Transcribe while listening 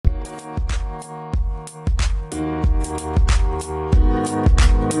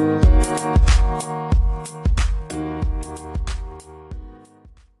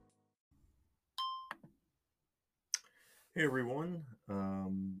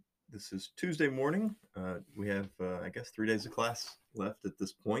This is Tuesday morning. We have, I guess, 3 days of class left at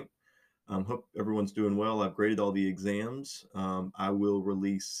this point. Hope everyone's doing well. I've graded all the exams. I will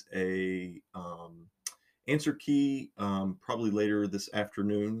release a answer key probably later this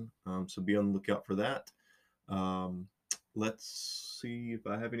afternoon, so be on the lookout for that. Let's see if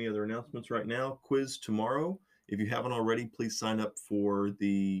I have any other announcements right now. Quiz tomorrow. If you haven't already, please sign up for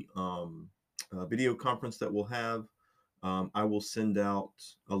the video conference that we'll have. I will send out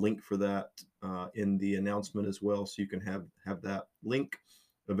a link for that in the announcement as well, so you can have that link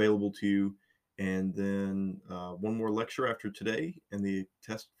available to you. And then one more lecture after today and the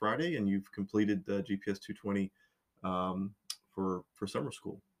test Friday, and you've completed the GPS 220 for summer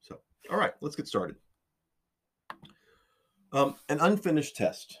school. So, all right, let's get started. An unfinished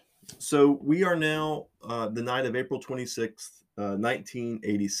test. So we are now the night of April 26th,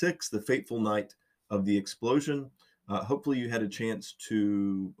 1986, the fateful night of the explosion. Hopefully you had a chance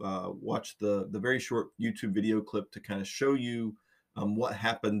to watch the very short YouTube video clip to kind of show you what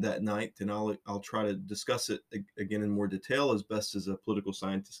happened that night, and I'll try to discuss it again in more detail as best as a political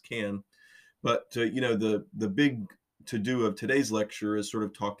scientist can. But you know, the big to-do of today's lecture is sort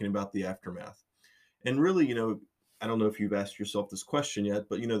of talking about the aftermath. And really, you know, I don't know if you've asked yourself this question yet,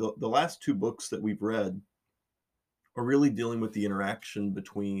 but you know, the last two books that we've read are really dealing with the interaction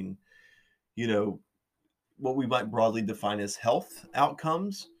between, you know, what we might broadly define as health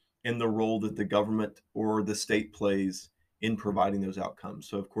outcomes and the role that the government or the state plays in providing those outcomes.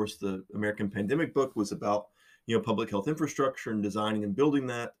 So of course, the American Pandemic book was about, you know, public health infrastructure and designing and building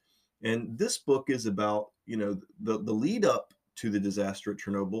that. And this book is about, you know, the lead up to the disaster at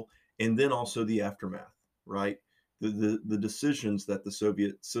Chernobyl, and then also the aftermath, right? The decisions that the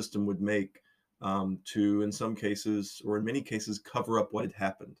Soviet system would make to, in some cases, or in many cases, cover up what had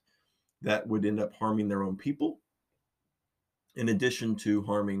happened, that would end up harming their own people, in addition to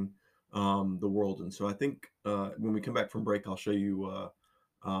harming the world. And so I think when we come back from break, I'll show you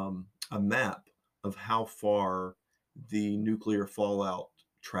a map of how far the nuclear fallout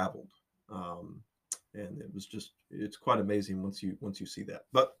traveled. And it's quite amazing once you see that.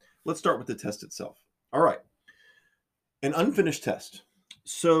 But let's start with the test itself. All right, an unfinished test.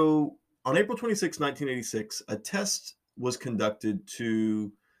 So on April 26, 1986, a test was conducted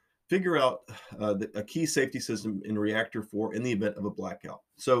to figure out a key safety system in reactor 4 in the event of a blackout.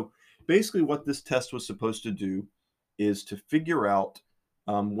 So basically what this test was supposed to do is to figure out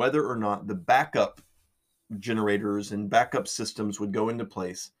whether or not the backup generators and backup systems would go into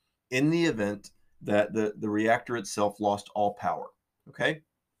place in the event that the reactor itself lost all power, okay?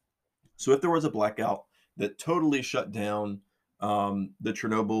 So if there was a blackout that totally shut down the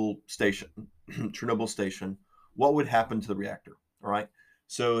Chernobyl station, what would happen to the reactor, all right?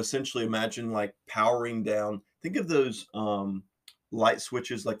 So essentially imagine like powering down, think of those light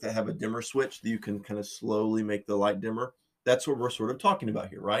switches like that have a dimmer switch that you can kind of slowly make the light dimmer. That's what we're sort of talking about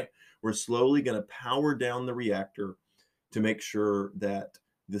here, right? We're slowly going to power down the reactor to make sure that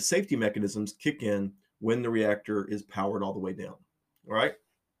the safety mechanisms kick in when the reactor is powered all the way down, all right?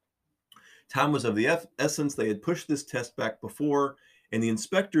 Time was of the essence. They had pushed this test back before, and the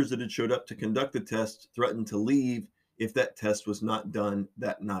inspectors that had showed up to conduct the test threatened to leave if that test was not done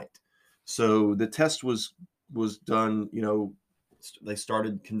that night. So the test was done, you know, they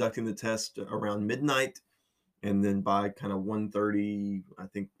started conducting the test around midnight, and then by kind of 1:30, I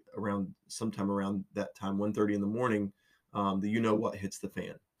think sometime around that time, 1:30 in the morning, the you-know-what hits the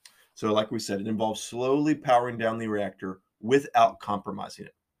fan. So like we said, it involves slowly powering down the reactor without compromising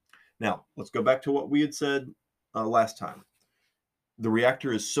it. Now, let's go back to what we had said last time. The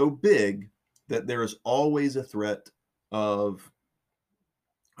reactor is so big that there is always a threat of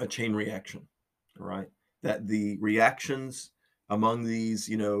a chain reaction, all right? That the reactions among these,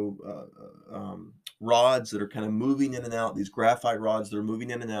 you know, rods that are kind of moving in and out, these graphite rods that are moving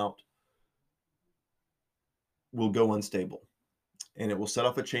in and out, will go unstable. And it will set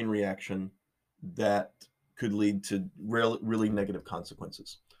off a chain reaction that could lead to really negative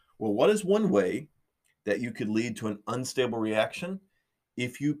consequences. Well, what is one way that you could lead to an unstable reaction?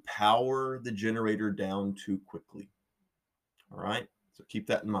 If you power the generator down too quickly. All right, so keep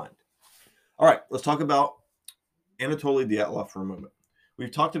that in mind. All right, let's talk about Anatoly Dyatlov for a moment.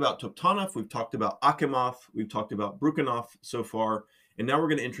 We've talked about Toptanov, we've talked about Akimov, we've talked about Brukhanov so far, and now we're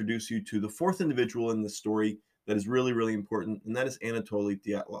going to introduce you to the fourth individual in this story that is really, really important, and that is Anatoly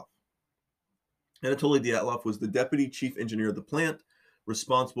Dyatlov. Anatoly Dyatlov was the deputy chief engineer of the plant,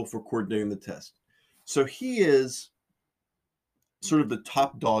 responsible for coordinating the test. So he is sort of the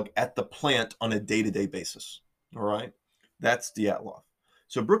top dog at the plant on a day-to-day basis, all right? That's Dyatlov.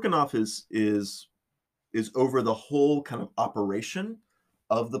 So Brukhanov is over the whole kind of operation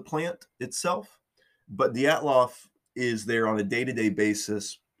of the plant itself, but Dyatlov is there on a day-to-day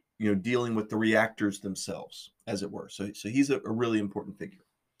basis, dealing with the reactors themselves, as it were. So he's a really important figure.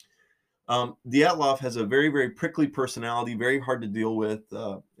 Dyatlov has a very, very prickly personality, very hard to deal with.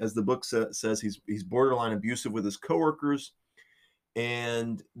 As the book says, he's borderline abusive with his coworkers,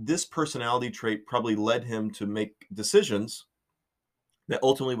 and this personality trait probably led him to make decisions that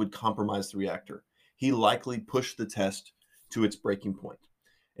ultimately would compromise the reactor. He likely pushed the test to its breaking point.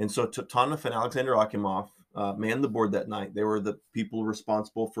 And so Toptonov and Alexander Akimov manned the board that night. They were the people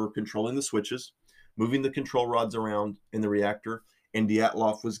responsible for controlling the switches, moving the control rods around in the reactor, and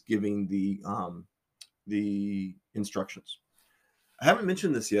Dyatlov was giving the instructions. I haven't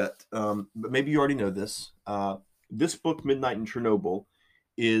mentioned this yet, but maybe you already know this. This book, Midnight in Chernobyl,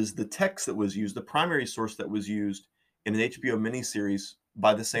 is the text that was used, the primary source that was used in an HBO miniseries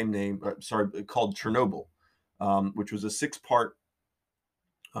by the same name, called Chernobyl, which was a 6-part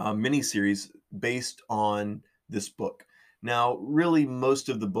miniseries based on this book. Now, really, most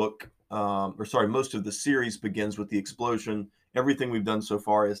of the book, most of the series begins with the explosion. Everything we've done so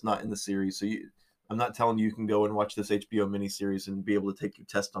far is not in the series, so I'm not telling you can go and watch this HBO miniseries and be able to take your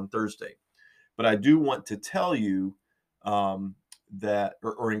test on Thursday. But I do want to tell you that,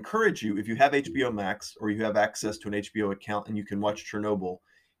 or encourage you, if you have HBO Max or you have access to an HBO account and you can watch Chernobyl,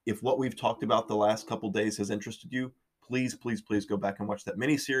 if what we've talked about the last couple days has interested you, please, please, please go back and watch that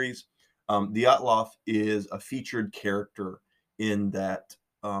miniseries. Dyatlov is a featured character in that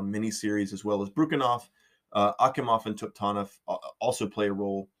miniseries, as well as Brukhanov. Akimov and Toptonov also play a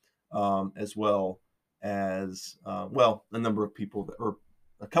role, as well as, a number of people, or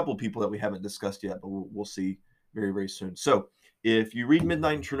a couple of people that we haven't discussed yet, but we'll see very, very soon. So if you read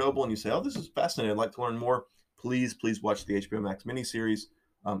Midnight in Chernobyl and you say, oh, this is fascinating, I'd like to learn more, please, please watch the HBO Max miniseries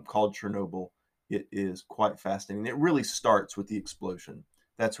called Chernobyl. It is quite fascinating. It really starts with the explosion.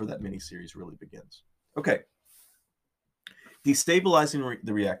 That's where that miniseries really begins. Okay. Destabilizing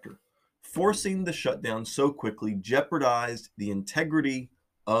the reactor. Forcing the shutdown so quickly jeopardized the integrity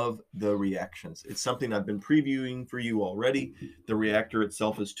of the reactions. It's something I've been previewing for you already. The reactor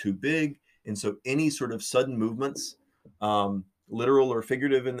itself is too big, and so any sort of sudden movements, literal or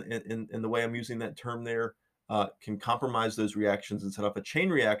figurative in the way I'm using that term there, can compromise those reactions and set up a chain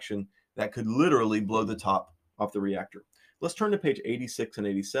reaction that could literally blow the top off the reactor. Let's turn to page 86 and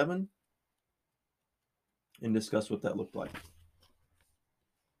 87 and discuss what that looked like.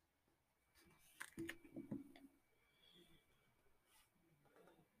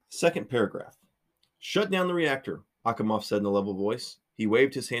 Second paragraph. Shut down the reactor, Akimov said in a level voice. He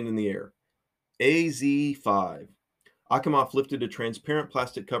waved his hand in the air. AZ-5. Akimov lifted a transparent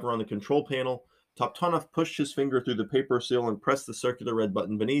plastic cover on the control panel. Toptonov pushed his finger through the paper seal and pressed the circular red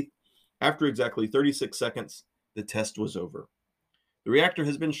button beneath. After exactly 36 seconds, the test was over. The reactor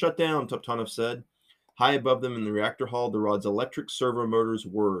has been shut down, Toptonov said. High above them in the reactor hall, the rod's electric servo motors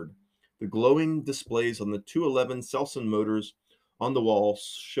whirred. The glowing displays on the 211 Celson motors on the wall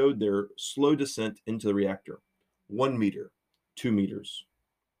showed their slow descent into the reactor. 1 meter, 2 meters.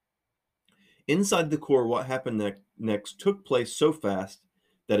 Inside the core, what happened next took place so fast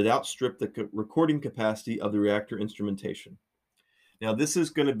that it outstripped the recording capacity of the reactor instrumentation. Now, this is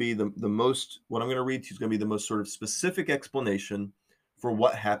going to be the most, what I'm going to read to you is going to be the most sort of specific explanation for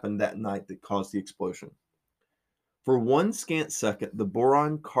what happened that night that caused the explosion. For 1 scant second, the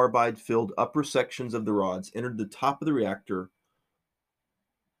boron carbide-filled upper sections of the rods entered the top of the reactor.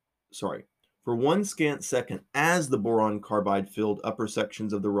 For 1 scant second, as the boron carbide-filled upper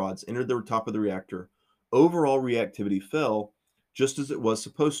sections of the rods entered the top of the reactor, overall reactivity fell just as it was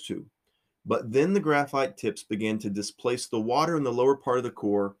supposed to. But then the graphite tips began to displace the water in the lower part of the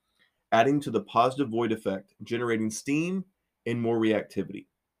core, adding to the positive void effect, generating steam and more reactivity.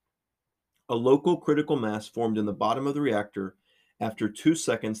 A local critical mass formed in the bottom of the reactor. After 2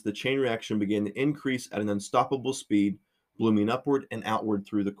 seconds, the chain reaction began to increase at an unstoppable speed, blooming upward and outward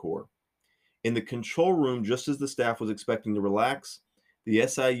through the core. In the control room, just as the staff was expecting to relax, the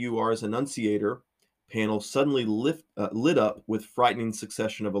SIUR's annunciator panel suddenly lit up with frightening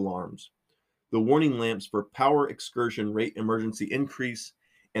succession of alarms. The warning lamps for power excursion rate emergency increase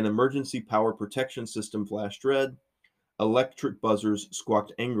and emergency power protection system flashed red. Electric buzzers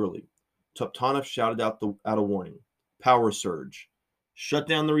squawked angrily. Toptonov shouted out a warning. Power surge. Shut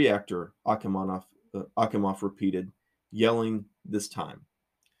down the reactor, Akimov repeated, yelling this time.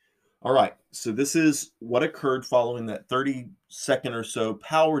 All right, so this is what occurred following that 30-second or so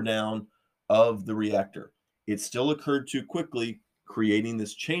power down of the reactor. It still occurred too quickly, creating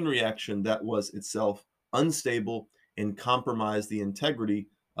this chain reaction that was itself unstable and compromised the integrity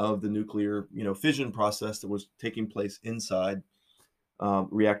of the nuclear, fission process that was taking place inside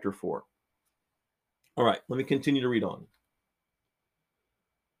reactor 4. All right, let me continue to read on.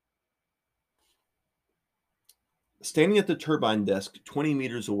 Standing at the turbine desk 20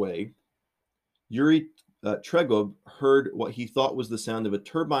 meters away, Yuri Tregub heard what he thought was the sound of a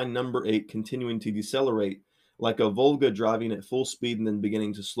turbine number 8 continuing to decelerate, like a Volga driving at full speed and then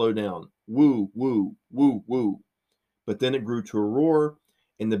beginning to slow down. Woo, woo, woo, woo. But then it grew to a roar,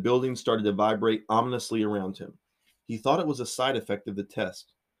 and the building started to vibrate ominously around him. He thought it was a side effect of the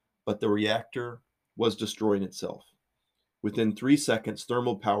test, but the reactor was destroying itself. Within 3 seconds,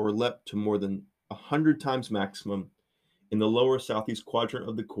 thermal power leapt to more than 100 times maximum. In the lower southeast quadrant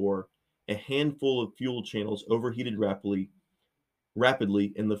of the core, a handful of fuel channels overheated rapidly,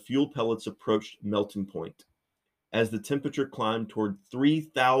 and the fuel pellets approached melting point. As the temperature climbed toward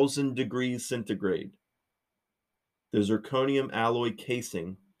 3,000 degrees centigrade, the zirconium alloy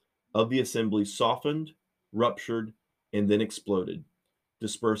casing of the assembly softened, ruptured, and then exploded,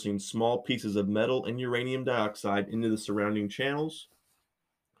 dispersing small pieces of metal and uranium dioxide into the surrounding channels,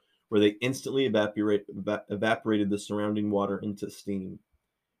 where they instantly evaporated the surrounding water into steam.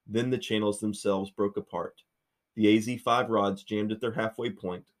 Then the channels themselves broke apart. The AZ-5 rods jammed at their halfway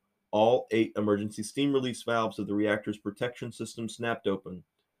point. All 8 emergency steam release valves of the reactor's protection system snapped open,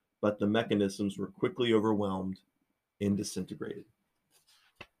 but the mechanisms were quickly overwhelmed and disintegrated.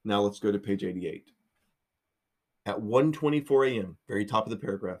 Now let's go to page 88. At 1:24 a.m., very top of the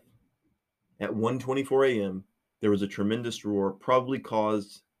paragraph, at 1:24 a.m., there was a tremendous roar, probably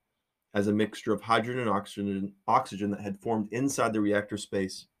caused as a mixture of hydrogen and oxygen that had formed inside the reactor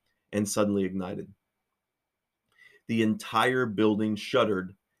space and suddenly ignited. The entire building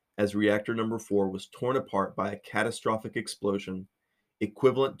shuddered as reactor number 4 was torn apart by a catastrophic explosion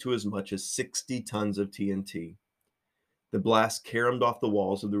equivalent to as much as 60 tons of TNT. The blast caromed off the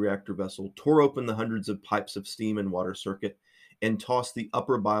walls of the reactor vessel, tore open the hundreds of pipes of steam and water circuit, and tossed the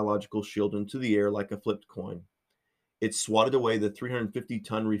upper biological shield into the air like a flipped coin. It swatted away the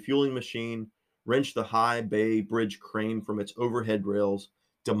 350-ton refueling machine, wrenched the high bay bridge crane from its overhead rails,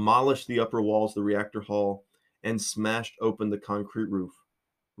 demolished the upper walls of the reactor hull, and smashed open the concrete roof,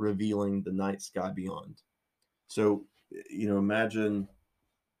 revealing the night sky beyond. So, imagine,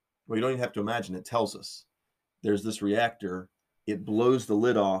 well, you don't even have to imagine, it tells us. There's this reactor, it blows the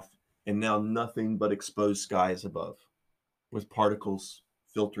lid off, and now nothing but exposed sky is above, with particles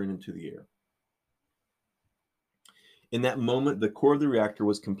filtering into the air. In that moment, the core of the reactor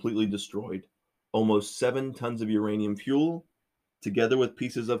was completely destroyed. Almost 7 tons of uranium fuel, together with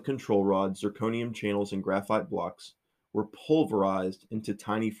pieces of control rods, zirconium channels, and graphite blocks, were pulverized into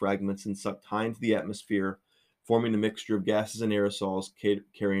tiny fragments and sucked high into the atmosphere, forming a mixture of gases and aerosols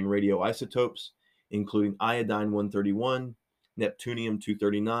carrying radioisotopes, including iodine-131,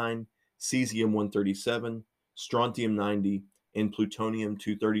 neptunium-239, cesium-137, strontium-90, and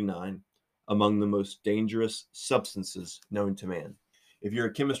plutonium-239, among the most dangerous substances known to man. If you're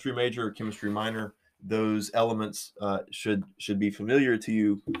a chemistry major or chemistry minor, those elements should be familiar to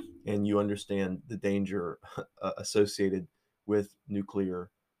you, and you understand the danger associated with nuclear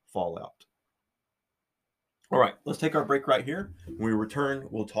fallout. All right, let's take our break right here. When we return,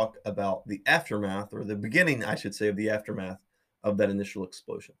 we'll talk about the aftermath, or the beginning, I should say, of the aftermath of that initial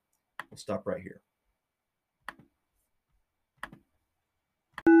explosion. We'll stop right here.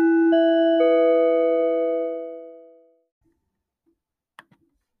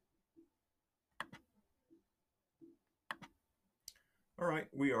 All right,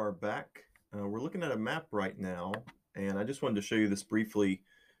 we are back. We're looking at a map right now, and I just wanted to show you this briefly.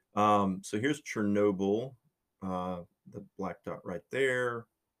 So here's Chernobyl, the black dot right there,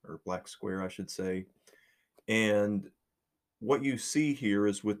 or black square, I should say. And what you see here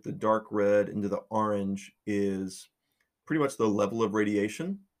is, with the dark red into the orange, is pretty much the level of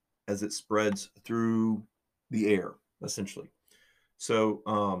radiation as it spreads through the air, essentially.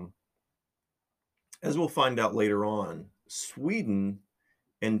 So as we'll find out later on, Sweden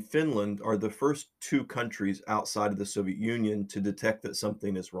and Finland are the first 2 countries outside of the Soviet Union to detect that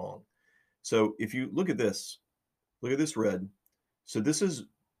something is wrong. So if you look at this red. So this is,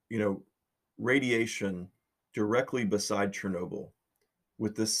 radiation directly beside Chernobyl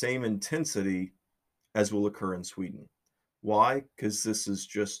with the same intensity as will occur in Sweden. Why? Because this is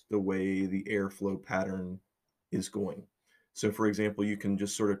just the way the airflow pattern is going. So for example, you can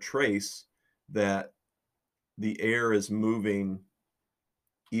just sort of trace that the air is moving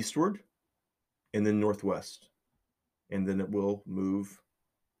eastward and then northwest, and then it will move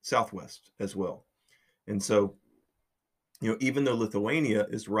southwest as well. And so, even though Lithuania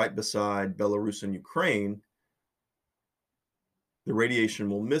is right beside Belarus and Ukraine, the radiation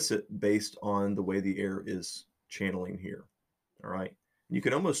will miss it based on the way the air is channeling here. All right. You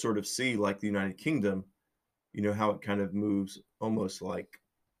can almost sort of see, like the United Kingdom, how it kind of moves almost like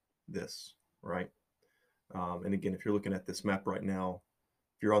this, right? And again, if you're looking at this map right now,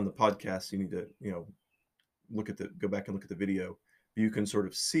 if you're on the podcast, you need to, go back and look at the video. You can sort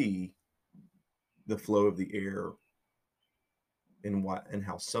of see the flow of the air and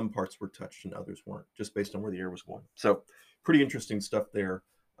how some parts were touched and others weren't, just based on where the air was going. So pretty interesting stuff there.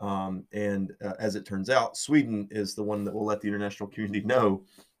 And as it turns out, Sweden is the one that will let the international community know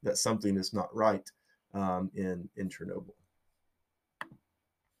that something is not right in Chernobyl.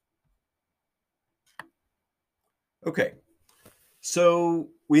 Okay, so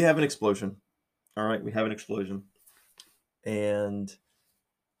we have an explosion. All right, we have an explosion. And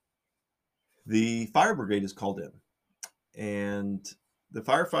the fire brigade is called in. And the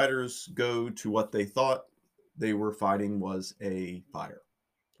firefighters go to what they thought they were fighting was a fire.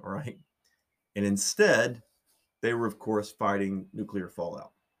 All right. And instead, they were, of course, fighting nuclear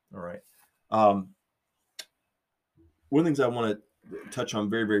fallout. All right. One of the things I want to touch on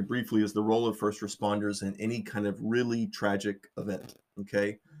very, very briefly is the role of first responders in any kind of really tragic event.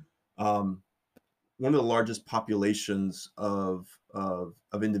 Okay. One of the largest populations of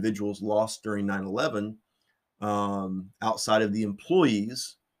individuals lost during 9/11, outside of the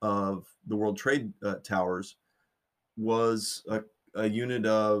employees of the World Trade Towers, was a unit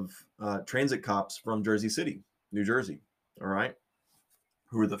of transit cops from Jersey City, New Jersey. All right,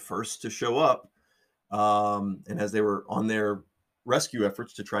 who were the first to show up, and as they were on their rescue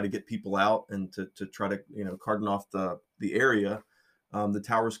efforts to try to get people out and to try to cordon off the area, the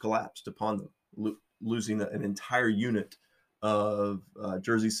towers collapsed upon them, losing an entire unit of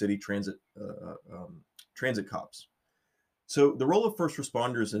Jersey City transit cops. So the role of first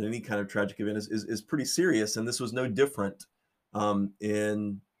responders in any kind of tragic event is pretty serious, and this was no different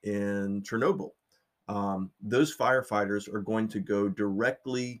in Chernobyl. Those firefighters are going to go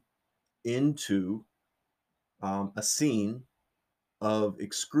directly into a scene of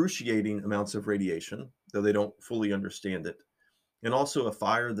excruciating amounts of radiation, though they don't fully understand it, and also a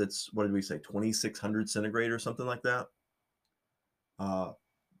fire that's, what did we say, 2,600 centigrade or something like that.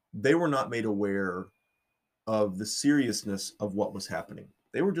 They were not made aware of the seriousness of what was happening.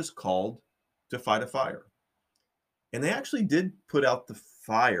 They were just called to fight a fire. And they actually did put out the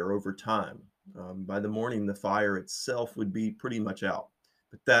fire over time. By the morning, the fire itself would be pretty much out.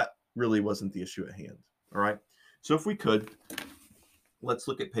 But that really wasn't the issue at hand. All right. So if we could, let's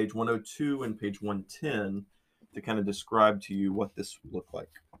look at page 102 and page 110 to kind of describe to you what this looked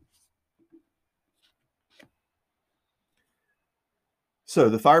like. So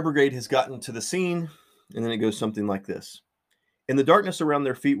the fire brigade has gotten to the scene, and then it goes something like this. In the darkness around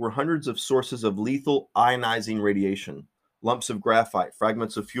their feet were hundreds of sources of lethal ionizing radiation, lumps of graphite,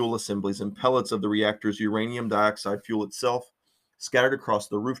 fragments of fuel assemblies, and pellets of the reactor's uranium dioxide fuel itself, scattered across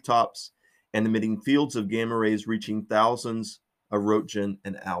the rooftops and emitting fields of gamma rays reaching thousands of Roentgen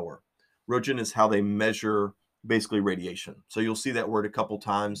an hour. Roentgen is how they measure basically radiation. So you'll see that word a couple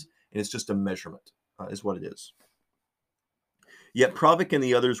times, and it's just a measurement, is what it is. Yet Pravik and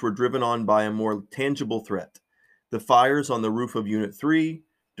the others were driven on by a more tangible threat. The fires on the roof of Unit 3,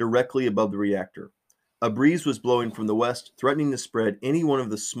 directly above the reactor. A breeze was blowing from the west, threatening to spread any one of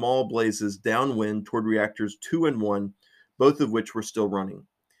the small blazes downwind toward reactors 2 and 1, both of which were still running.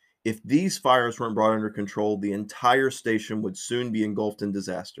 If these fires weren't brought under control, the entire station would soon be engulfed in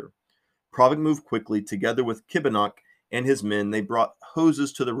disaster. Pravik moved quickly. Together with Kibanok and his men, they brought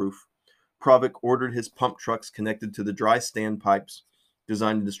hoses to the roof. Pravik ordered his pump trucks connected to the dry standpipes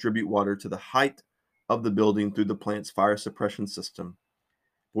designed to distribute water to the height of the building through the plant's fire suppression system.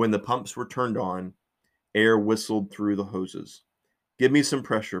 When the pumps were turned on, air whistled through the hoses. "Give me some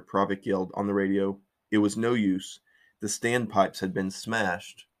pressure," Pravik yelled on the radio. It was no use. The standpipes had been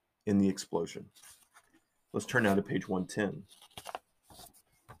smashed in the explosion. Let's turn now to page 110.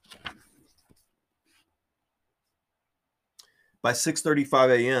 By 6:35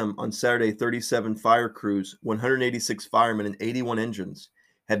 a.m. on Saturday, 37 fire crews, 186 firemen, and 81 engines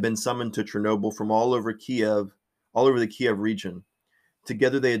had been summoned to Chernobyl from all over the Kiev region.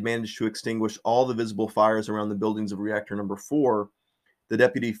 Together, they had managed to extinguish all the visible fires around the buildings of reactor number 4. The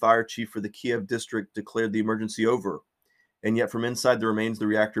deputy fire chief for the Kiev district declared the emergency over. And yet from inside the remains of the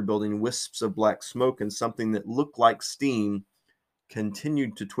reactor building, wisps of black smoke and something that looked like steam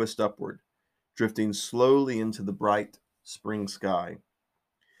continued to twist upward, drifting slowly into the bright spring sky.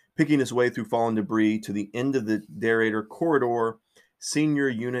 Picking his way through fallen debris to the end of the derator corridor, senior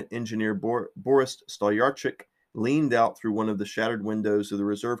unit engineer Boris Stolyarchik leaned out through one of the shattered windows of the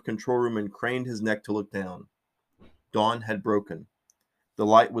reserve control room and craned his neck to look down. Dawn had broken. The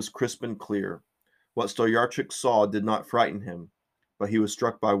light was crisp and clear. What Stolyarchik saw did not frighten him, but he was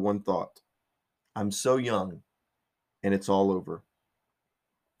struck by one thought. I'm so young, and it's all over.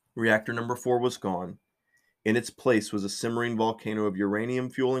 Reactor number 4 was gone. In its place was a simmering volcano of uranium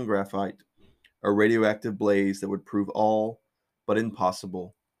fuel and graphite, a radioactive blaze that would prove all but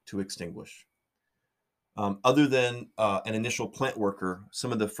impossible to extinguish. Other than an initial plant worker,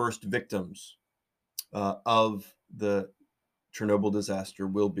 some of the first victims of the Chernobyl disaster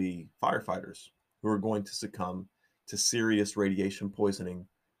will be firefighters who are going to succumb to serious radiation poisoning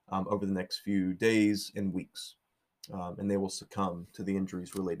over the next few days and weeks. And they will succumb to the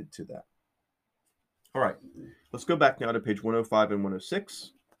injuries related to that. All right, let's go back now to page 105 and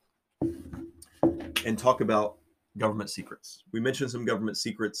 106 and talk about government secrets. We mentioned some government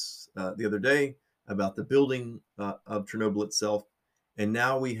secrets the other day about the building of Chernobyl itself, and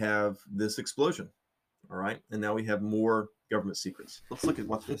now we have this explosion. All right, and now we have more government secrets. Let's look at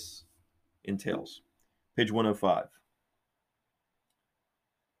what this entails. Page 105.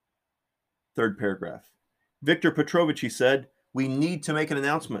 Third paragraph. Viktor Petrovich, he said, we need to make an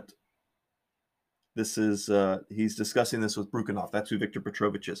announcement. This is, he's discussing this with Brukhanov. That's who Viktor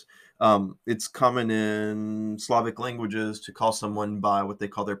Petrovich is. It's common in Slavic languages to call someone by what they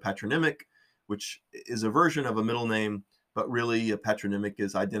call their patronymic, which is a version of a middle name, but really a patronymic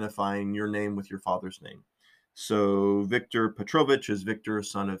is identifying your name with your father's name. So Viktor Petrovich is Victor,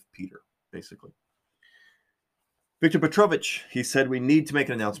 son of Peter, basically. Viktor Petrovich, he said, we need to make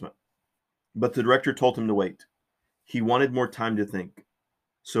an announcement. But the director told him to wait. He wanted more time to think.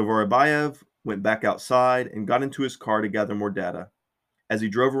 So Vorobayev went back outside and got into his car to gather more data. As he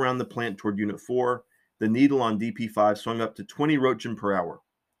drove around the plant toward Unit 4, the needle on DP5 swung up to 20 Röntgen per hour.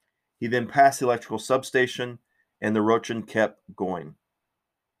 He then passed the electrical substation, and the Röntgen kept going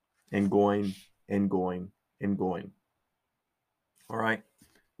and going and going and going. All right.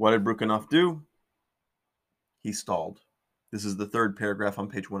 What did Brukhanov do? He stalled. This is the third paragraph on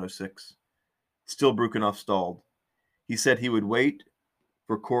page 106. Still, Brukhanov stalled. He said he would wait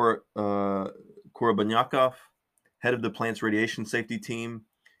for Korobanyakov, head of the plant's radiation safety team,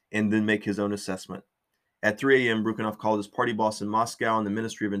 and then make his own assessment. At 3 a.m., Brukhanov called his party boss in Moscow and the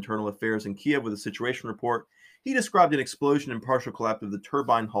Ministry of Internal Affairs in Kiev with a situation report. He described an explosion and partial collapse of the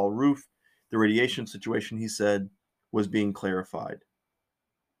turbine hall roof. The radiation situation, he said, was being clarified.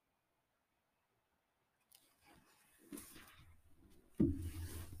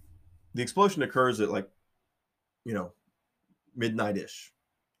 The explosion occurs at midnight-ish.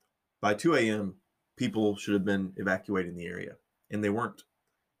 By 2 a.m., people should have been evacuating the area, and they weren't.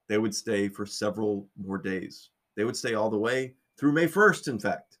 They would stay for several more days. They would stay all the way through May 1st, in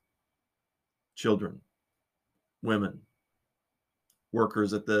fact. Children, women,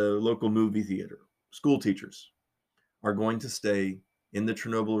 workers at the local movie theater, school teachers are going to stay in the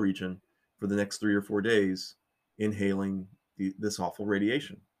Chernobyl region for the next 3 or 4 days, inhaling this awful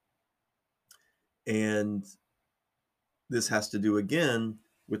radiation. And this has to do, again,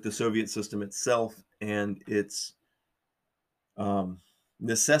 with the Soviet system itself and its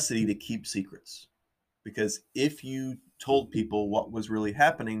necessity to keep secrets. Because if you told people what was really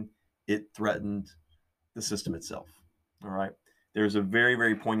happening, it threatened the system itself. All right. There's a very,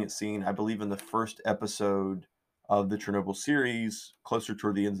 very poignant scene, I believe, in the first episode of the Chernobyl series, closer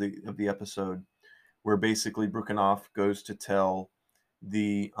toward the end of the episode, where basically Brukhanov goes to tell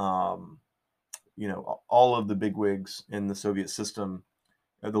the all of the bigwigs in the Soviet system,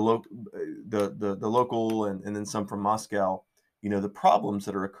 the local and then some from Moscow, the problems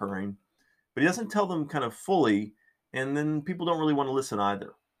that are occurring, but he doesn't tell them kind of fully, and then people don't really want to listen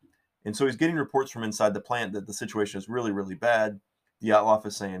either. And so he's getting reports from inside the plant that the situation is really, really bad. Dyatlov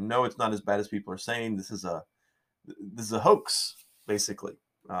is saying, no, it's not as bad as people are saying. This is a hoax, basically.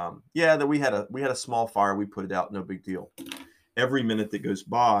 That we had a small fire, we put it out, no big deal. Every minute that goes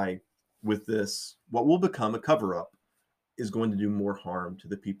by with this, what will become a cover-up is going to do more harm to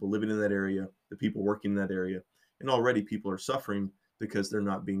the people living in that area, the people working in that area, and already people are suffering because they're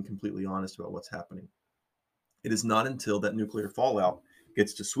not being completely honest about what's happening. It is not until that nuclear fallout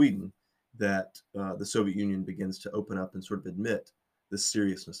gets to Sweden that the Soviet Union begins to open up and sort of admit the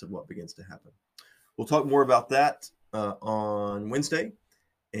seriousness of what begins to happen. We'll talk more about that on Wednesday.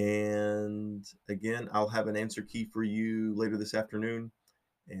 And again, I'll have an answer key for you later this afternoon.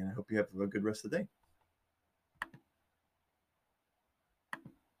 And I hope you have a good rest of the day.